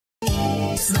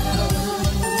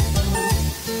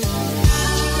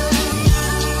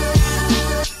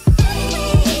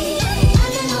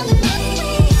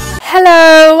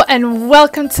Hello and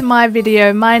welcome to my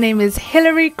video. My name is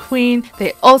Hillary Queen.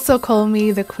 They also call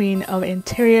me the Queen of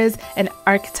Interiors and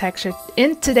Architecture.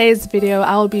 In today's video,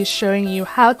 I will be showing you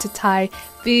how to tie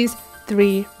these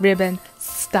 3 ribbon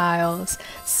styles.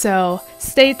 So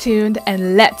stay tuned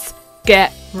and let's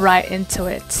get right into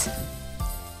it.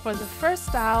 For the first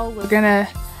style, we're gonna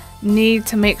need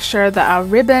to make sure that our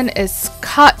ribbon is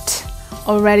cut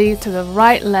already to the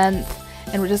right length.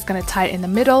 And we're just going to tie it in the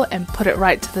middle and put it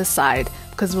right to the side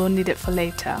because we'll need it for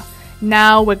later.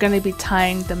 Now we're going to be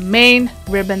tying the main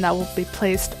ribbon that will be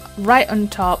placed right on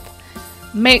top.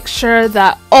 Make sure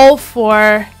that all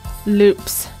 4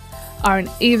 loops are on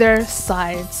either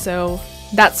side. So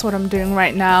that's what I'm doing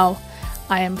right now.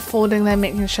 I am folding them,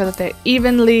 making sure that they're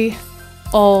evenly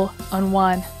all on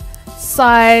one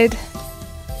side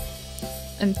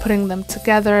and putting them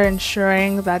together,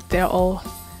 ensuring that they're all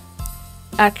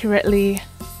accurately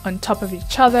on top of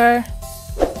each other.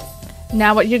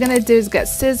 Now what you're going to do is get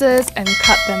scissors and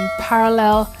cut them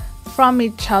parallel from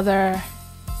each other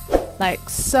like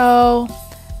so.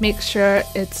 Make sure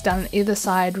it's done on either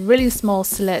side, really small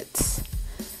slits.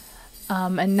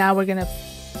 And now we're going to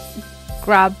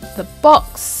grab the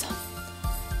box.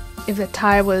 If the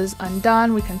tie was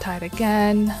undone, we can tie it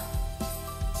again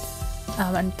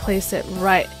and place it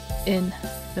right in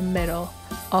the middle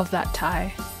of that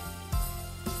tie.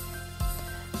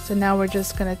 So now we're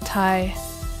just going to tie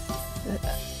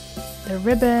the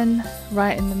ribbon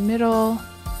right in the middle,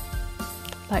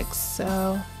 like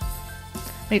so.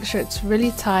 Make sure it's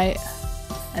really tight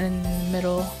and in the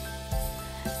middle.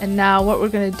 And now what we're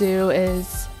going to do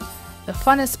is the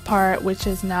funnest part, which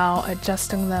is now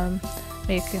adjusting them,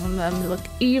 making them look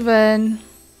even.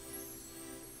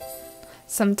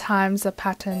 Sometimes the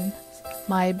pattern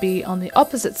might be on the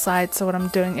opposite side, so what I'm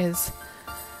doing is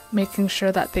making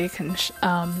sure that they can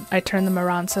I turn them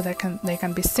around so they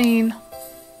can be seen.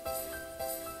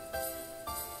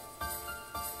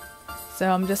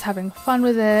 So I'm just having fun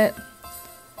with it,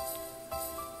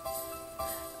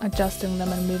 adjusting them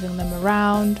and moving them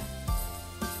around.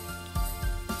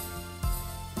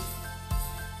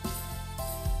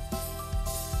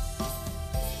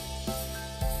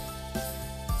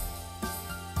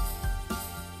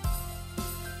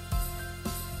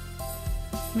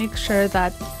 Make sure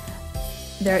that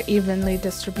they're evenly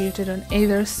distributed on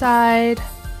either side,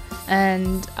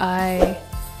 and I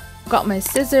got my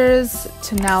scissors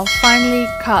to now finally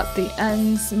cut the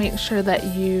ends. Make sure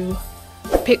that you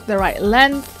pick the right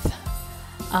length,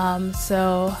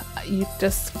 so you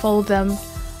just fold them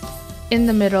in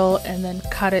the middle and then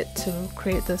cut it to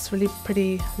create this really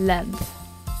pretty length.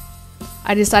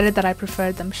 I decided that I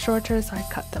preferred them shorter, so I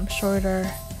cut them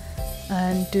shorter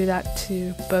and do that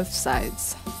to both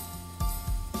sides.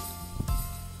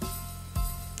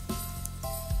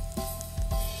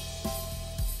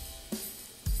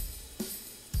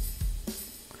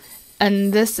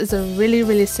 And this is a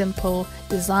really simple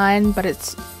design, but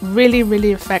it's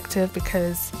really effective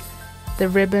because the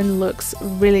ribbon looks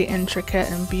really intricate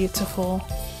and beautiful.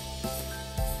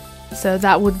 So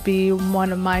that would be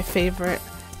one of my favorite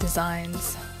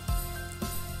designs.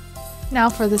 Now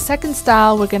for the second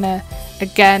style, we're gonna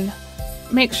again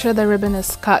make sure the ribbon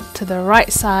is cut to the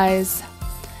right size.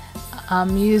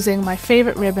 I'm using my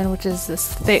favorite ribbon, which is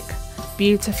this thick,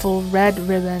 beautiful red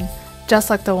ribbon, just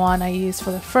like the one I used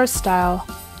for the first style.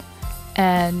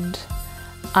 And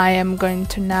I am going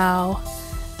to now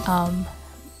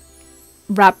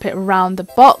wrap it around the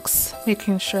box,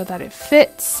 making sure that it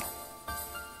fits.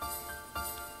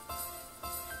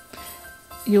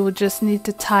 You will just need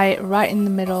to tie it right in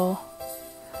the middle,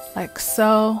 like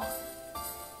so,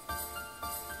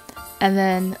 and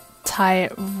then tie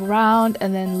it round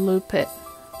and then loop it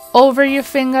over your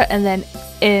finger and then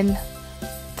in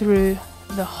through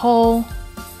the hole.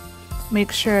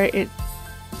 Make sure the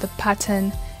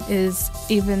pattern is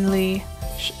evenly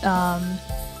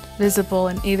visible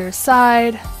on either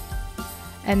side.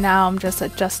 And now I'm just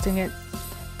adjusting it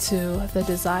to the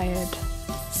desired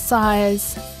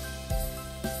size.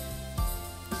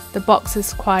 The box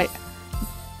is quite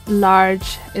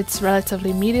large, it's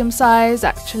relatively medium size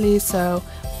actually, so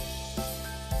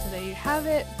there you have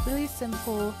it. Really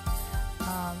simple,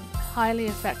 highly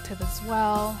effective as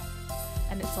well,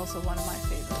 and it's also one of my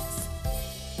favorites.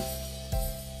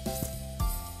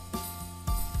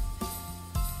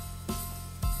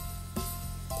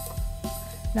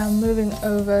 Now moving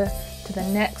over to the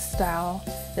next style.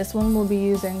 This one will be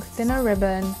using thinner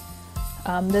ribbon.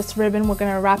 This ribbon we're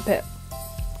going to wrap it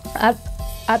at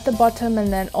at the bottom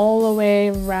and then all the way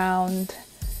around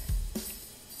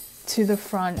to the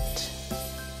front,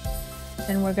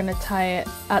 and we're going to tie it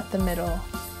at the middle.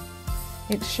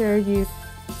 Make sure you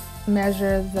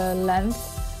measure the length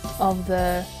of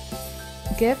the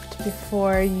gift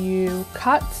before you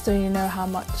cut, so you know how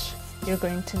much you're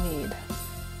going to need.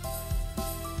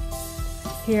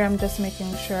 Here I'm just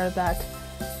making sure that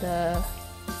the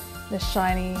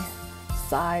shiny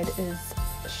side is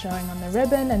showing on the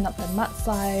ribbon and not the matte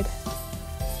side.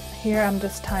 Here I'm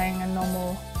just tying a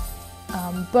normal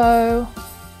bow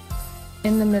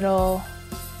in the middle,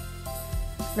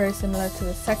 very similar to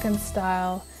the second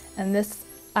style. And this,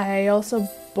 I also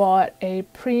bought a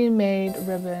pre-made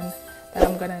ribbon that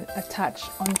I'm going to attach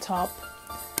on top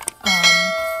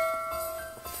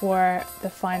for the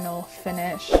final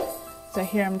finish. So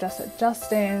here I'm just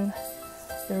adjusting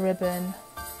the ribbon,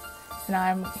 and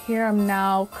I'm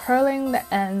now curling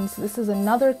the ends. This is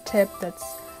another tip that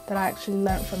I actually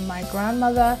learned from my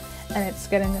grandmother, and it's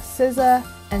getting a scissor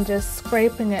and just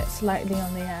scraping it slightly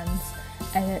on the ends,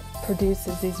 and it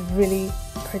produces these really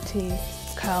pretty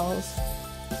curls.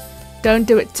 Don't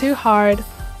do it too hard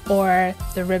or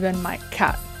the ribbon might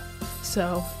cut,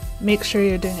 so make sure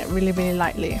you're doing it really, really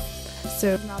lightly.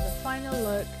 So now the final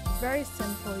look, very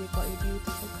simple. You've got your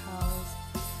beautiful curls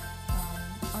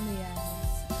on the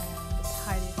ends, and it's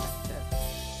highly effective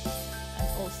and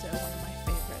also one of my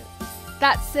favorites.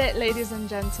 That's it, ladies and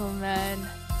gentlemen.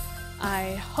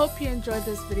 I hope you enjoyed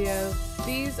this video.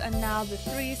 These are now the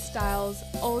 3 styles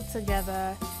all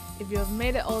together. If you have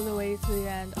made it all the way to the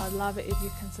end, I'd love it if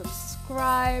you can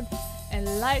subscribe and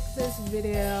like this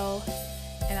video,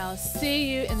 and I'll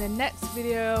see you in the next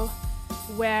video,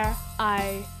 where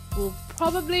I will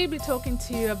probably be talking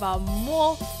to you about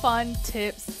more fun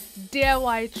tips,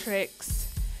 DIY tricks.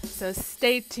 So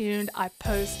stay tuned. I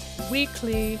post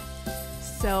weekly.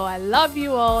 So I love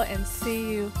you all and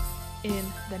see you in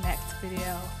the next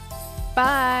video.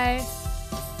 Bye!